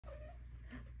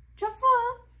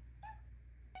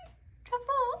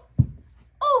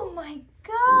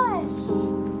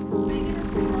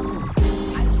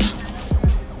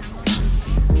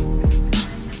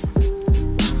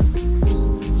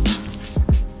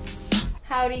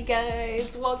Howdy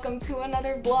guys, welcome to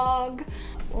another vlog.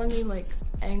 Let me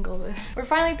angle this. We're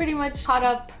finally pretty much caught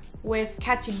up with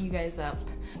catching you guys up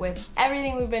with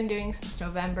everything we've been doing since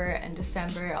November and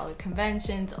December, all the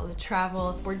conventions, all the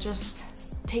travel. We're just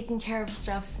taking care of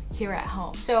stuff here at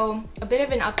home. So a bit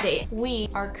of an update. We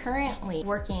are currently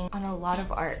working on a lot of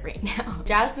art right now.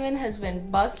 Jasmine has been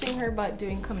busting her butt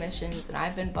doing commissions and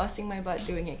I've been busting my butt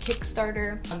doing a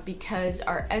Kickstarter because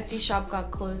our Etsy shop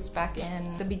got closed back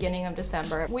in the beginning of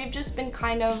December. We've just been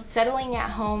kind of settling at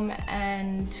home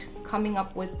and coming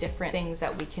up with different things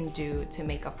that we can do to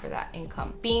make up for that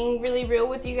income. Being really real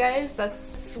with you guys,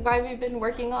 that's why we've been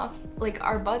working off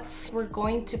our butts. We're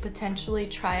going to potentially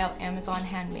try out Amazon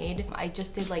Handmade. I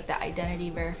just did the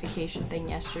identity verification thing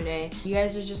yesterday. You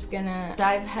guys are just gonna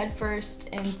dive headfirst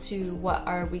into what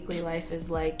our weekly life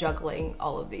is like, juggling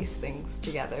all of these things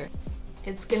together.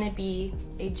 It's gonna be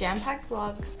a jam-packed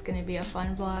vlog. It's gonna be a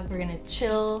fun vlog. We're gonna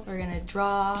chill, we're gonna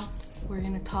draw, we're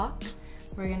gonna talk.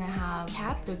 We're gonna have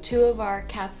cats. So 2 of our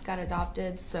cats got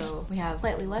adopted, so we have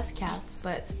slightly less cats,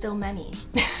 but still many.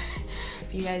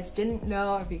 If you guys didn't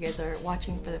know, or if you guys are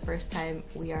watching for the first time,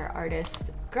 we are artist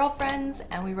girlfriends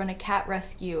and we run a cat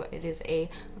rescue. It is a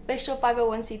official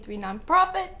 501c3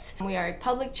 nonprofit. We are a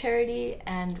public charity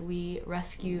and we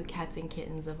rescue cats and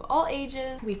kittens of all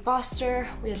ages. We foster,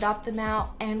 we adopt them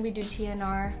out, and we do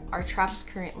TNR. Our traps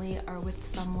currently are with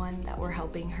someone that we're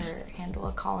helping her handle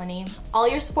a colony. All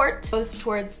your support goes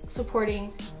towards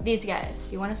supporting these guys.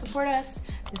 If you want to support us,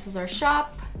 this is our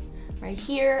shop. Right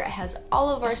here, it has all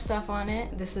of our stuff on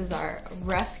it. This is our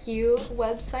rescue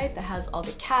website that has all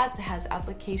the cats. It has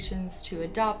applications to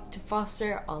adopt, to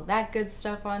foster, all that good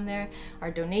stuff on there.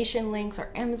 Our donation links, our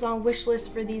Amazon wish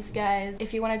list for these guys.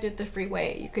 If you want to do it the free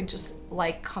way, you could just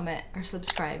like, comment, or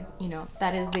subscribe. You know,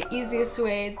 that is the easiest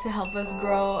way to help us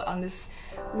grow on this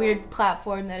weird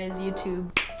platform that is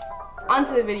YouTube.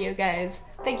 Onto the video, guys.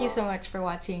 Thank you so much for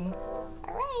watching.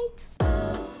 All right.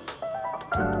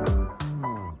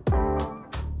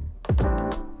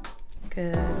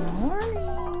 Good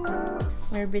morning.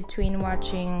 We're between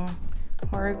watching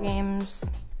horror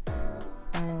games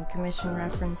and commission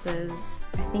references.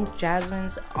 I think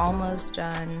Jasmine's almost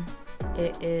done.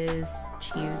 It is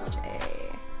Tuesday.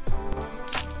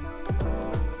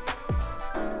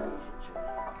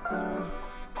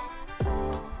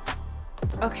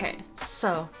 Okay,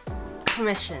 so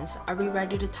commissions. Are we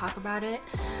ready to talk about it?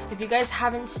 If you guys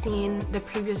haven't seen the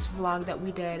previous vlog that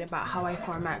we did about how I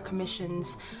format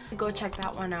commissions, go check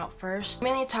that one out first. It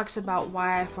mainly talks about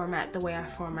why I format the way I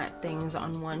format things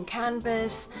on one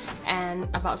canvas and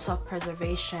about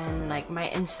self-preservation, like my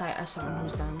insight as someone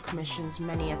who's done commissions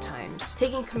many a times.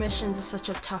 Taking commissions is such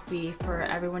a toughie for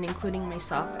everyone, including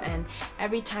myself, and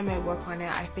every time I work on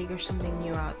it, I figure something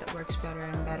new out that works better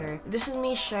and better. This is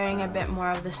me sharing a bit more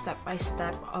of the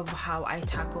step-by-step of how I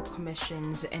tackle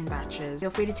commissions in batches. Feel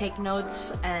free to take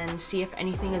notes and see if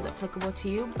anything is applicable to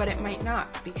you, but it might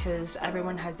not, because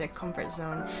everyone has their comfort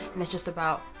zone and it's just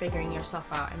about figuring yourself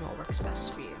out and what works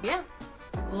best for you. Yeah,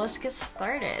 let's get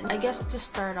started. I guess to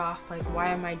start off, why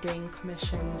am I doing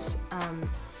commissions?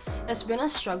 It's been a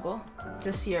struggle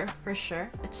this year for sure.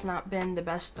 It's not been the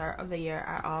best start of the year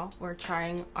at all. We're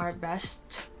trying our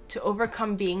best to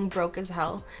overcome being broke as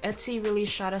hell. Etsy really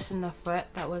shot us in the foot.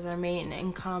 That was our main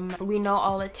income. We know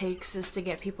all it takes is to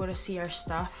get people to see our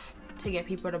stuff, to get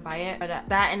people to buy it, but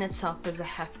that in itself is a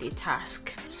hefty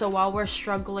task. So while we're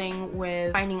struggling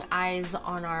with finding eyes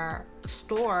on our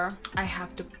store, I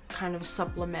have to kind of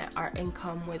supplement our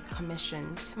income with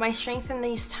commissions. My strength in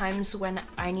these times when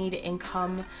I need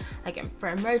income, for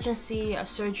emergency, a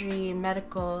surgery,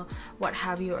 medical, what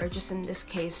have you, or just in this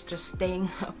case, just staying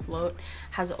afloat,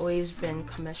 has always been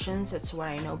commissions. It's what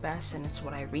I know best and it's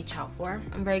what I reach out for.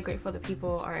 I'm very grateful that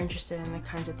people are interested in the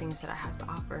kinds of things that I have to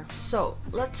offer. So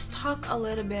let's talk a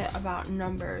little bit about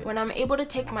numbers. When I'm able to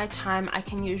take my time, I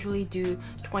can usually do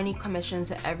 20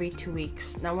 commissions every 2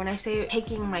 weeks. Now when I say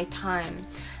taking my time,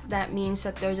 that means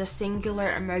that there's a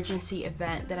singular emergency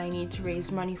event that I need to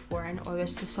raise money for in order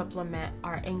to supplement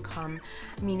our income,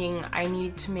 meaning I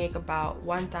need to make about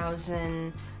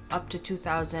 1,000 up to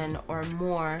 2,000 or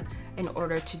more in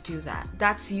order to do that.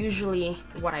 That's usually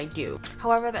what I do.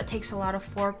 However, that takes a lot of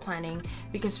foreplanning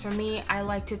because for me, I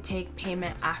like to take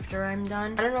payment after I'm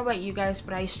done. I don't know about you guys,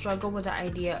 but I struggle with the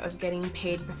idea of getting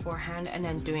paid beforehand and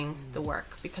then doing the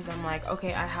work because I'm like,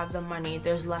 okay, I have the money,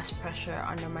 there's less pressure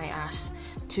under my ass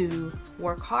to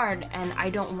work hard, and I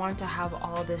don't want to have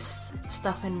all this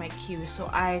stuff in my queue, so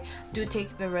I do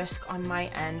take the risk on my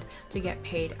end to get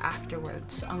paid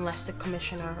afterwards unless the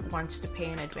commissioner wants to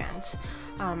pay in advance.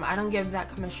 I don't give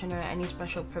that commissioner any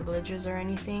special privileges or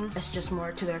anything. It's just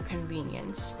more to their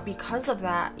convenience. Because of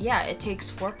that, yeah, it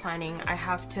takes foreplanning. I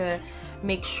have to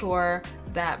make sure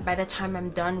that by the time I'm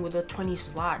done with the 20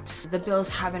 slots, the bills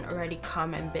haven't already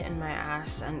come and bitten my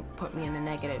ass and put me in the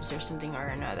negatives or something or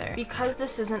another. Because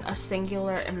this isn't a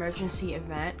singular emergency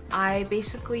event, I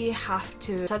basically have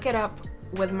to suck it up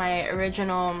with my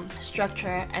original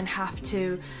structure and have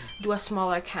to do a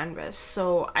smaller canvas,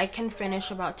 so I can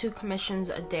finish about 2 commissions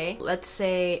a day. Let's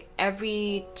say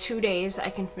every 2 days I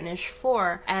can finish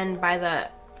 4, and by the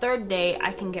 3rd day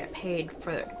I can get paid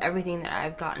for everything that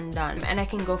I've gotten done, and I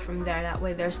can go from there. That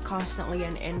way there's constantly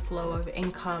an inflow of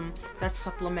income that's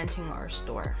supplementing our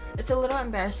store. It's a little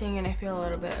embarrassing and I feel a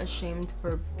little bit ashamed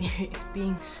for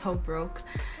being so broke.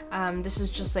 This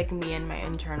is just like me and my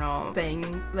internal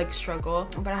thing, like struggle,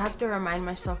 but I have to remind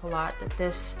myself a lot that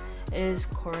this is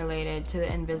correlated to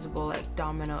the invisible like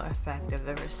domino effect of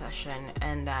the recession,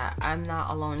 and that I'm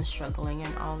not alone struggling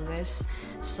in all of this.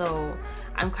 So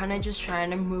I'm kind of just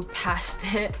trying to move past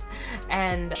it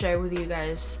and share with you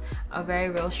guys a very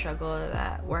real struggle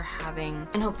that we're having,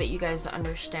 and hope that you guys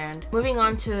understand. Moving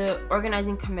on to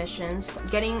organizing commissions,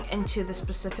 getting into the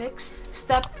specifics.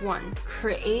 Step 1,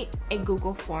 create a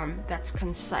Google form that's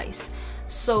concise.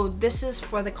 So this is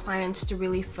for the clients to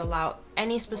really fill out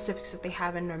any specifics that they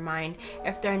have in their mind.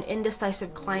 If they're an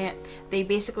indecisive client, they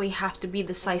basically have to be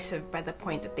decisive by the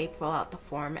point that they fill out the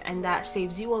form, and that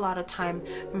saves you a lot of time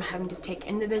from having to take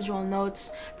individual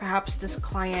notes. Perhaps this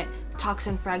client talks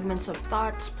in fragments of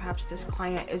thoughts, perhaps this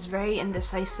client is very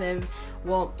indecisive.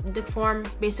 Well, the form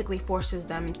basically forces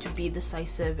them to be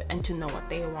decisive and to know what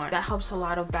they want. That helps a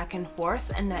lot of back and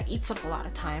forth, and that eats up a lot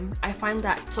of time. I find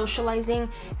that socializing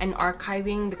and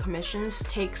archiving the commissions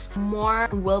takes more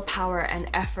willpower and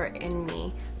effort in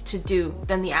me to do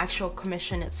than the actual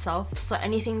commission itself. So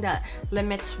anything that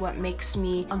limits what makes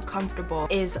me uncomfortable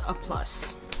is a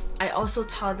plus. I also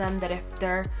tell them that if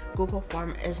their Google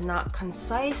form is not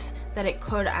concise, that it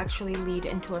could actually lead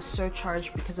into a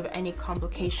surcharge because of any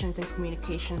complications in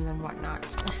communications and whatnot.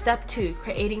 Step 2,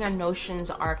 creating a Notions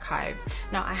archive.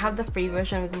 Now I have the free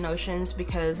version of the Notions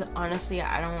because honestly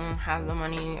I don't have the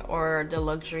money or the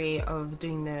luxury of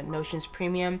doing the Notions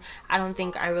premium. I don't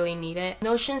think I really need it.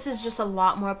 Notions is just a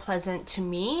lot more pleasant to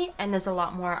me and is a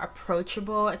lot more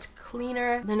approachable. It's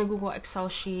cleaner than a Google Excel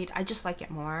sheet. I just like it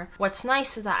more. What's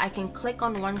nice is that I can click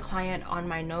on one client on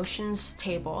my Notions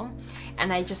table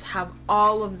and I just have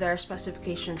all of their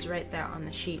specifications right there on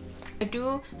the sheet. I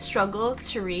do struggle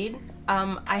to read.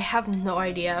 I have no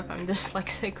idea if I'm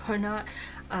dyslexic or not.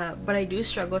 But I do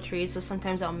struggle to read, so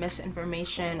sometimes I'll miss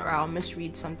information or I'll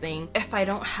misread something. If I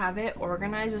don't have it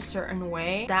organized a certain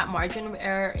way, that margin of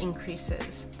error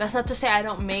increases. That's not to say I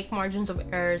don't make margins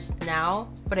of errors now,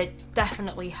 but it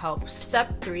definitely helps.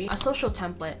 Step 3, a social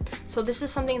template. So this is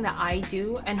something that I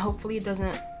do, and hopefully it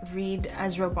doesn't read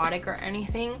as robotic or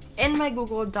anything. In my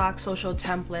Google Doc social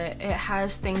template, it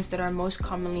has things that are most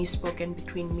commonly spoken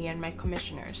between me and my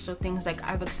commissioners. So things like,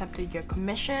 I've accepted your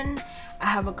commission, I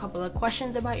have a couple of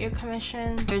questions about your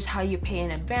commission, here's how you pay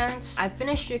in advance, I've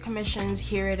finished your commissions,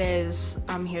 here it is,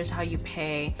 here's how you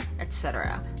pay,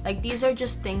 etc. Like, these are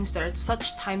just things that are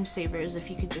such time savers if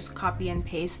you could just copy and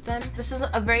paste them. This is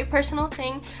a very personal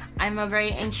thing. I'm a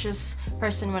very anxious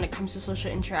person when it comes to social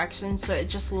interactions, so it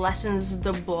just lessens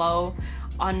the blow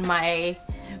on my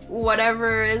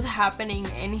whatever is happening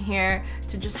in here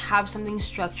to just have something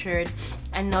structured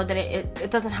and know that it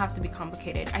doesn't have to be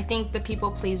complicated. I think the people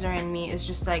pleaser in me is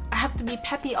just like, I have to be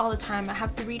peppy all the time, I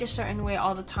have to read a certain way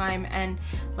all the time, and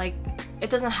like, it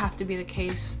doesn't have to be the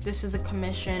case. This is a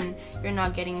commission. You're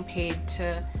not getting paid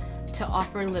to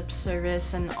offer lip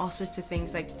service and all sorts of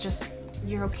things. Like, just,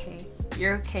 you're okay.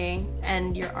 You're okay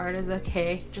and your art is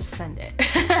okay, just send it.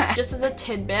 Just as a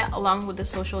tidbit, along with the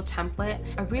social template,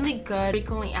 a really good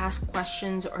frequently asked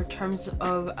questions or terms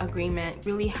of agreement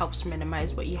really helps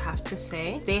minimize what you have to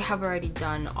say. They have already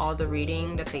done all the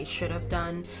reading that they should have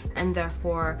done, and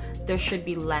therefore there should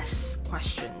be less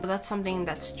questions. So that's something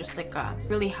that's just like a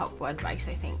really helpful advice,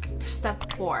 I think.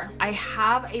 Step 4, I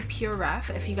have a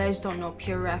PureRef. If you guys don't know,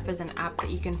 PureRef is an app that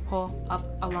you can pull up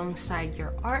alongside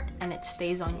your art and it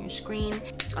stays on your screen.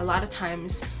 A lot of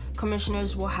times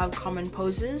commissioners will have common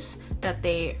poses that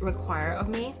they require of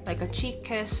me, like a cheek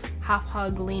kiss, half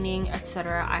hug, leaning,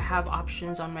 etc. I have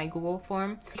options on my Google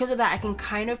form. Because of that, I can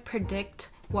kind of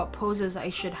predict what poses I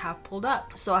should have pulled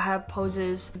up. So I have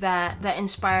poses that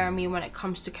inspire me when it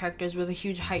comes to characters with a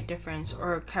huge height difference,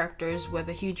 or characters with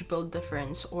a huge build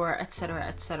difference, or etc,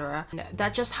 etc.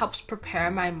 That just helps prepare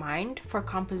my mind for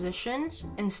compositions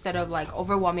instead of like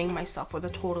overwhelming myself with a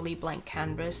totally blank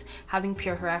canvas. Having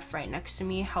pure ref right next to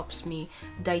me helps me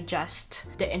digest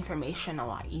the information a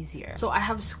lot easier. So I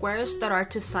have squares that are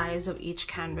to size of each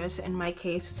canvas. In my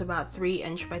case, it's about 3"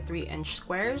 by 3"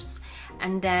 squares,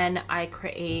 and then I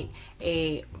create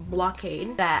a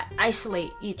blockade that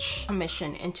isolate each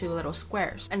commission into little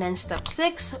squares. And then step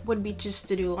 6 would be just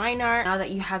to do line art. Now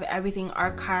that you have everything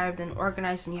archived and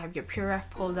organized and you have your pure ref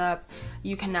pulled up,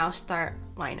 you can now start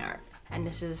line art. And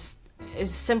this is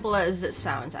as simple as it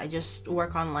sounds. I just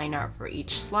work on line art for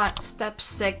each slot. Step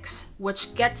 6,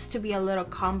 which gets to be a little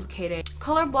complicated.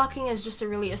 Color blocking is just a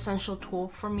really essential tool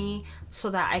for me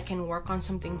so that I can work on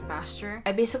something faster.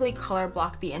 I basically color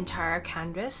block the entire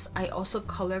canvas. I also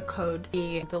color code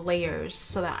the layers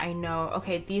so that I know,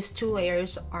 okay, these 2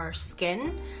 layers are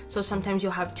skin. So sometimes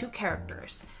you'll have 2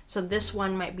 characters. So this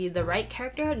one might be the right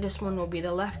character, this one will be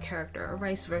the left character, or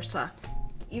vice versa.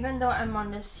 Even though I'm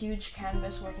on this huge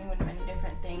canvas working with many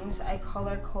different things, I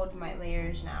color code my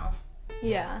layers now.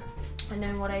 Yeah. And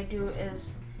then what I do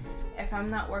is, if I'm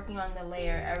not working on the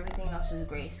layer, everything else is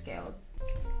grayscaled.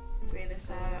 Gray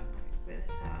this out, gray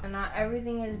this out. And not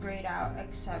everything is grayed out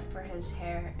except for his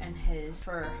hair and his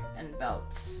fur and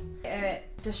belts. It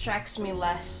distracts me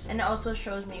less, and it also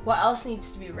shows me what else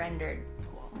needs to be rendered.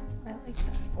 I like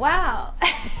that. Wow.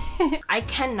 I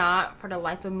cannot for the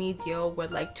life of me deal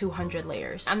with like 200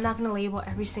 layers. I'm not gonna label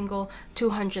every single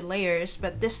 200 layers,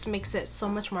 but this makes it so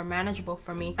much more manageable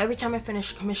for me. Every time I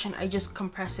finish a commission, I just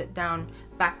compress it down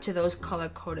back to those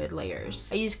color-coded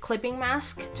layers. I use clipping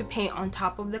mask to paint on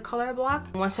top of the color block.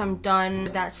 Once I'm done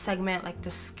with that segment, like the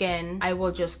skin, I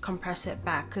will just compress it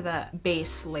back to the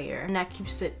base layer. And that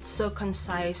keeps it so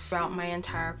concise throughout my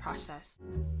entire process.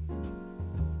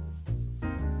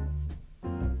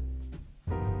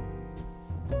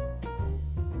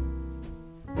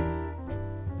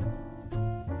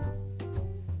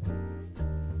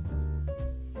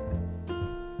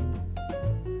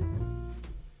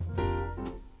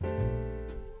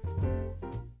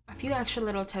 Few extra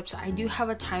little tips. I do have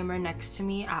a timer next to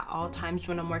me at all times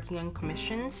when I'm working on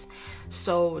commissions.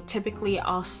 So typically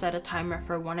I'll set a timer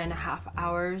for 1.5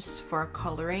 hours for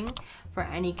coloring for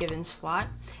any given slot.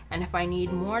 And if I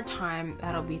need more time,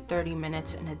 that'll be 30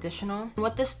 minutes in additional.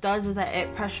 What this does is that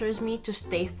it pressures me to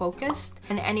stay focused.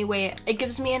 And anyway, it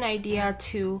gives me an idea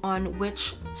on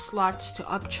which slots to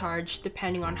upcharge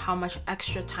depending on how much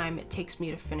extra time it takes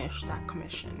me to finish that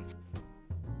commission.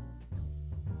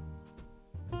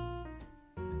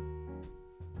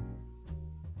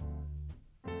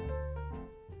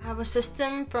 I have a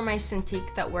system for my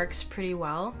Cintiq that works pretty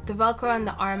well. The Velcro on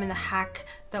the arm and the hack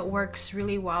that works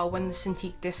really well when the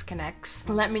Cintiq disconnects.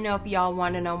 Let me know if y'all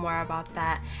want to know more about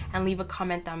that and leave a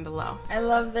comment down below. I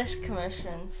love this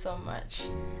commission so much.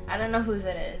 I don't know whose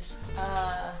it is.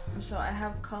 So I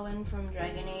have Cullen from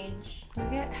Dragon Age.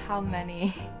 Look at how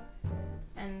many.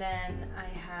 And then I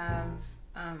have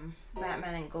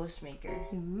Batman and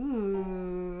Ghostmaker.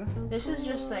 Ooh. This is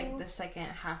just like the second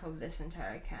half of this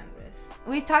entire canvas.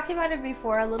 We talked about it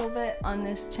before a little bit on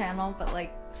this channel, but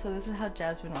like, so this is how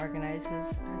Jasmine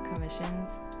organizes her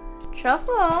commissions.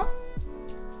 Truffle!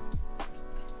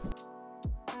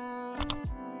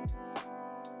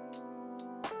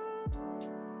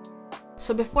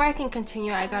 So before I can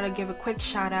continue, I gotta give a quick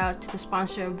shout out to the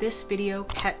sponsor of this video,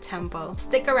 PETEMPO.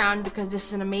 Stick around because this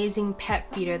is an amazing pet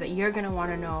feeder that you're gonna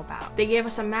wanna know about. They gave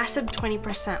us a massive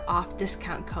 20% off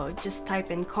discount code. Just type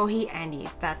in KOHI ANDIE.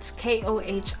 That's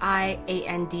KOHI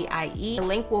ANDIE. The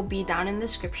link will be down in the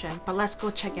description, but let's go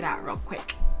check it out real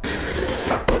quick.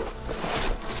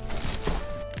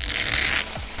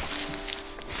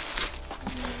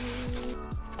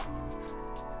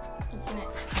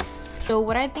 So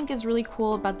what I think is really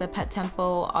cool about the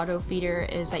PETEMPO auto feeder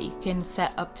is that you can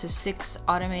set up to 6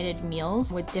 automated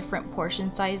meals with different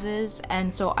portion sizes.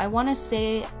 And so I want to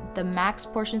say the max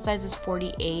portion size is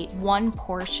 48. One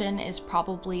portion is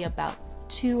probably about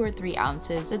 2 or 3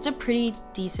 ounces. It's a pretty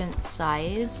decent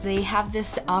size. They have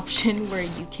this option where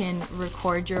you can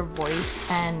record your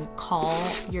voice and call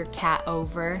your cat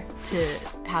over to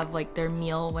have like their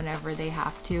meal whenever they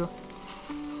have to.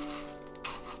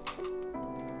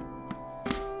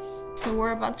 So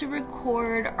we're about to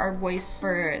record our voice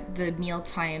for the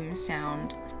mealtime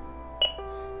sound.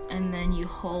 And then you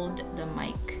hold the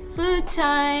mic. Food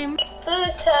time!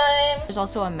 Food time! There's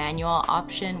also a manual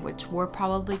option, which we're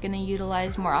probably gonna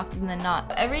utilize more often than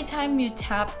not. Every time you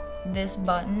tap this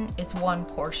button, it's one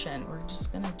portion. We're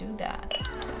just gonna do that.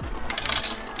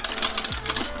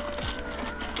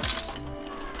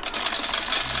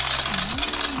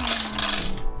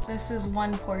 This is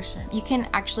one portion. You can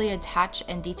actually attach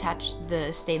and detach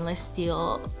the stainless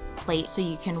steel plate so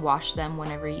you can wash them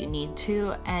whenever you need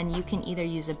to, and you can either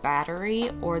use a battery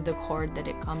or the cord that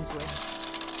it comes with.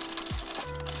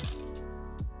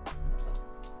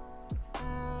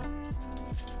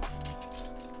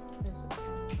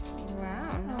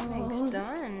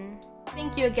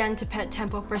 Thank you again to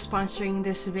PETEMPO for sponsoring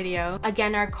this video.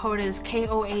 Again, our code is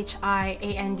KOHI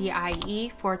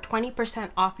for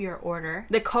 20% off your order.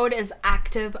 The code is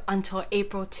active until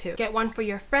April 2. Get one for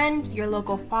your friend, your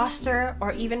local foster,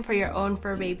 or even for your own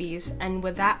fur babies. And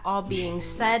with that all being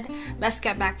said, let's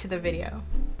get back to the video.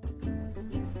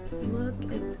 Look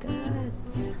at that.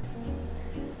 This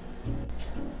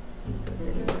is the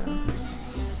video.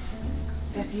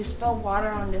 If you spill water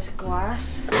on this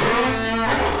glass,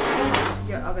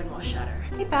 your oven will shatter.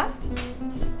 Hey, Pap.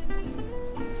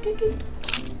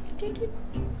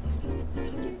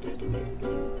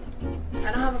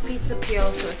 I don't have a pizza peel,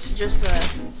 so it's just a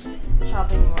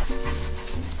chopping board.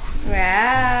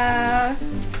 Wow.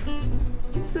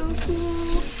 So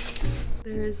cool.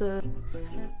 There's a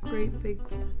great big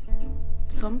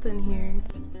something here.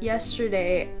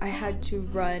 Yesterday, I had to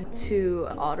run to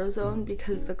AutoZone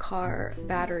because the car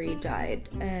battery died,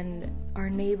 and our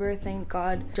neighbor, thank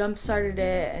God, jump-started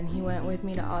it, and he went with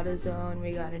me to AutoZone.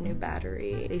 We got a new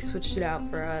battery. They switched it out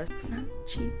for us. It's not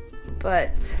cheap,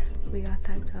 but we got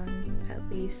that done at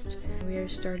least. We are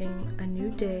starting a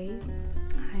new day.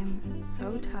 I'm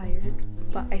so tired,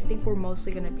 but I think we're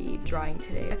mostly gonna be drying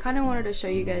today. I kind of wanted to show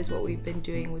you guys what we've been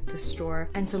doing with the store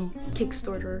and some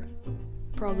Kickstarter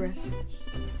progress.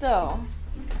 So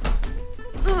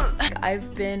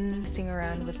I've been messing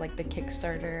around with like the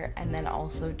Kickstarter, and then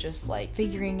also just like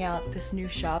figuring out this new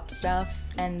shop stuff,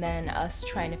 and then us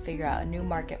trying to figure out a new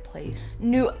marketplace,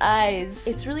 new eyes.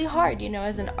 It's really hard, you know,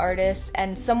 as an artist,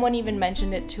 and someone even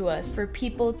mentioned it to us, for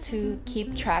people to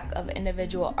keep track of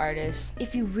individual artists.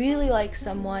 If you really like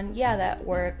someone, yeah, that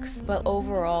works, but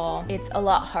overall it's a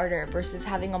lot harder versus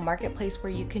having a marketplace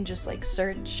where you can just like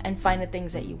search and find the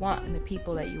things that you want and the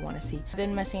people that you want to see. I've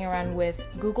been messing around with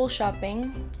Google Shopping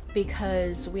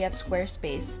because we have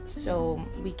Squarespace, so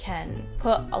we can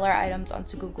put all our items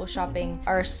onto Google Shopping.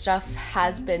 Our stuff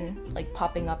has been like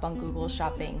popping up on Google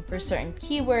Shopping for certain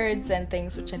keywords and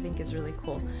things, which I think is really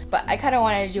cool. But I kind of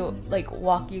wanted to like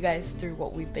walk you guys through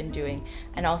what we've been doing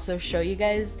and also show you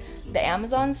guys the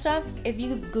Amazon stuff. If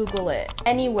you Google it,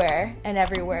 anywhere and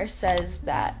everywhere says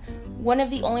that one of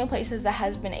the only places that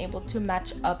has been able to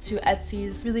match up to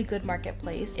Etsy's really good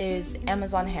marketplace is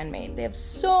Amazon Handmade. They have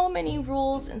so many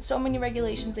rules and so many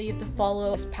regulations that you have to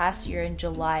follow. This past year in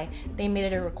July, they made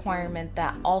it a requirement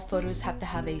that all photos have to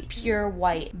have a pure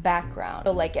white background,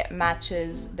 so like it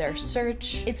matches their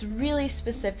search. It's really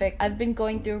specific. I've been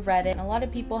going through Reddit, and a lot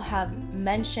of people have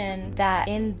mentioned that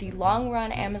in the long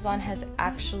run, Amazon has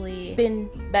actually been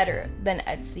better than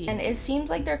Etsy, and it seems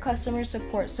like their customer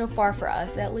support so far, for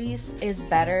us at least, is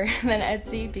better than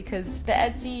Etsy, because the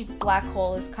Etsy black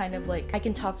hole is kind of like, I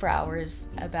can talk for hours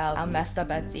about how messed up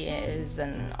Etsy is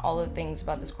and all the things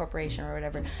about this corporation or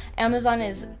whatever. Amazon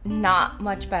is not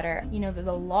much better. You know,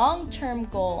 the long-term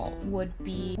goal would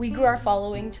be, we grew our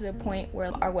following to the point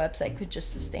where our website could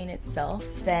just sustain itself,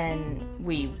 then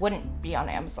we wouldn't be on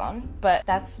Amazon, but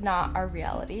that's not our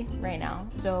reality right now,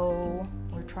 so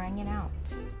we're trying it out.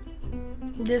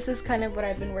 This is kind of what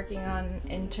I've been working on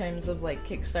in terms of like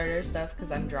Kickstarter stuff,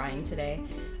 because I'm drawing today.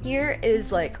 Here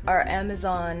is like our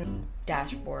Amazon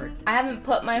dashboard. I haven't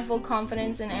put my full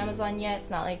confidence in Amazon yet. It's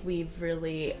not like we've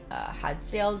really had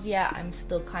sales yet. I'm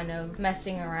still kind of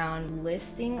messing around.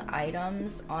 Listing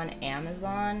items on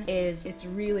Amazon it's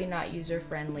really not user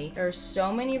friendly. There are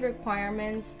so many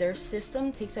requirements. Their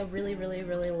system takes a really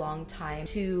long time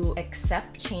to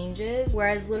accept changes,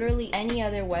 whereas literally any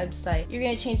other website, you're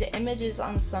gonna change the images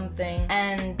on something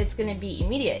and it's gonna be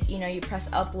immediate. You know, you press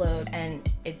upload and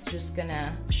it's just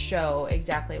gonna show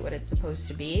exactly what it's supposed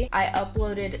to be. I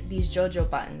uploaded these JoJo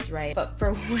buttons, right? But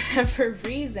for whatever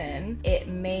reason, it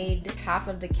made half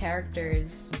of the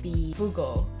characters be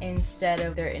Fugo instead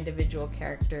of their individual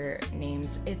character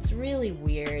names. It's really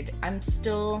weird. I'm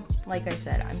still, like I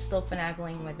said, I'm still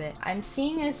finagling with it. I'm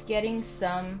seeing us getting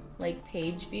some like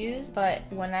page views, but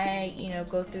when I, you know,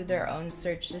 go through their own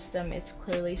search system, it's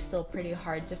clearly still pretty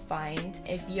hard to find.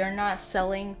 If you're not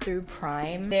selling through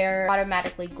Prime, they're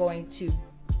automatically going to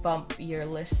bump your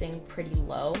listing pretty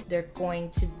low. They're going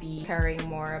to be caring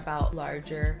more about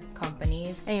larger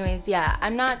companies. Anyways, yeah,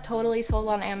 I'm not totally sold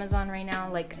on Amazon right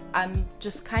now. Like, I'm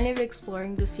just kind of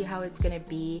exploring to see how it's gonna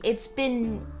be. It's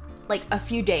been like a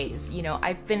few days, you know.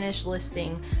 I finished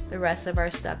listing the rest of our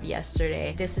stuff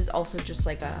yesterday. This is also just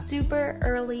like a super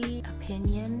early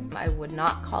opinion. I would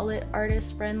not call it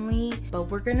artist friendly, but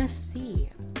we're gonna see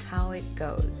how it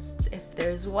goes. If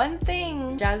there's one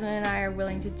thing Jasmine and I are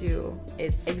willing to do,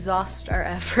 it's exhaust our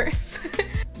efforts.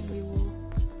 We will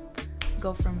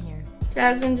go from here.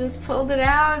 Jasmine just pulled it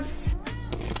out.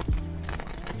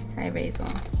 Hi, Basil.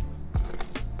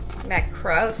 That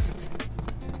crust.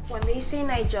 When they say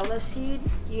nigella seed,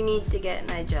 you need to get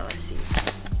nigella seed.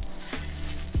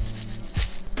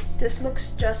 This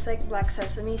looks just like black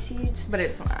sesame seeds. But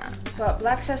it's not. But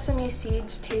black sesame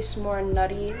seeds taste more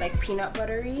nutty, like peanut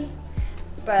buttery.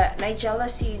 But nigella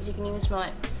seeds, you can even smell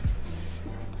it.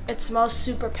 It smells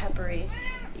super peppery.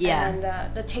 Yeah.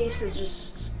 And the taste is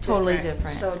just totally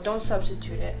different. So don't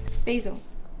substitute it. Basil.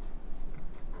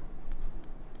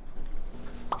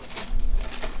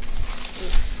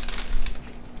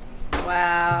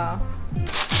 Wow.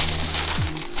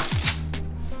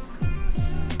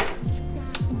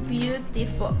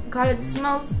 Beautiful. God, it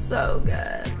smells so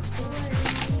good.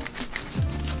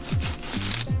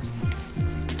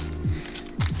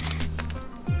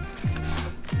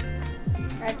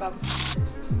 Right, Bob.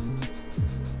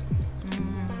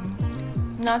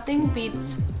 Nothing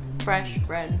beats fresh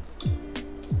bread.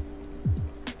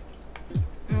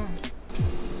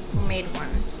 Made one.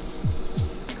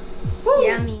 Woo!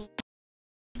 Yummy.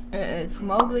 It's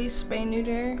Mowgli's spay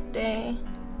neuter day.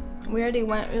 We already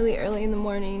went really early in the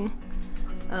morning,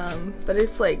 but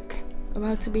it's like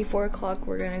about to be 4 o'clock.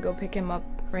 We're gonna go pick him up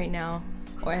right now,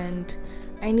 and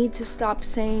I need to stop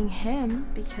saying him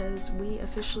because we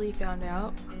officially found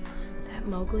out that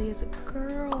Mowgli is a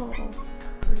girl.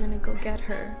 We're gonna go get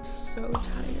her. So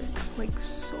tired, like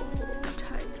so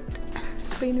tired.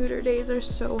 Spay neuter days are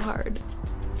so hard.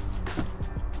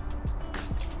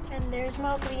 And there's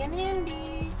Mowgli and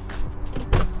Andy.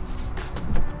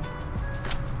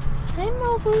 Hi,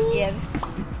 Mowgli. Yes.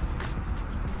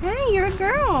 Hey, you're a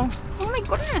girl. Oh my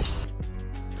goodness.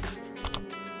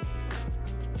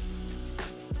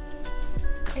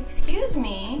 Excuse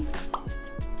me.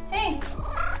 Hey,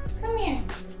 come here.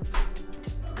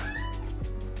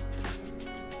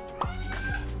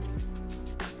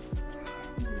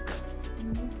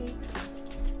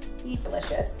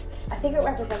 Delicious. I think it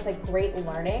represents like great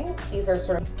learning. These are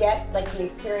sort of get like the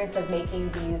experience of making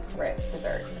these great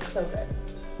desserts. It's so good.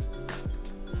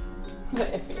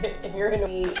 If you're gonna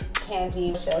be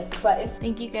candy delicious, but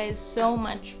Thank you guys so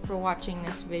much for watching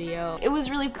this video. It was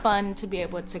really fun to be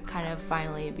able to kind of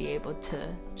finally be able to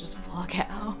just vlog at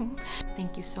home.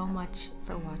 Thank you so much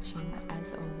for watching.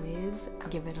 As always,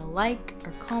 give it a like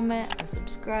or comment or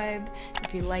subscribe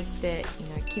if you liked it. You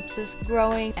know, it keeps us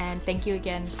growing. And thank you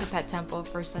again to PETEMPO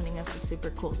for sending us a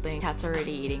super cool thing. Cat's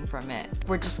already eating from it.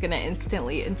 We're just gonna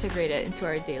instantly integrate it into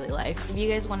our daily life. If you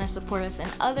guys want to support us in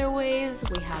other ways,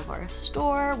 we have our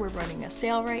store. We're running a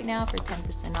sale right now for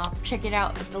 10% off. Check it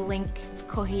out at the link. It's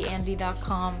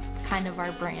KOHIANDIE.com. It's kind of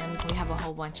our brand. We have a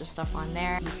whole bunch of stuff on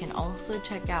there. You can also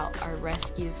check out our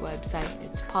rescues website.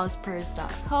 It's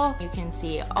pawspurs.co. You can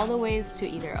see all the ways to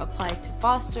either apply to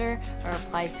foster or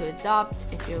apply to adopt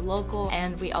if you're local.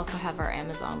 And we also have our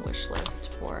Amazon wish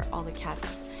list for all the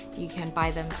cats. You can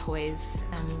buy them toys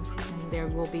and they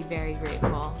will be very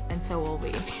grateful, and so will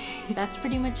we. That's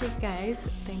pretty much it, guys.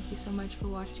 Thank you so much for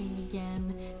watching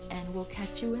again, and we'll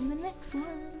catch you in the next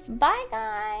one. Bye,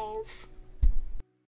 guys!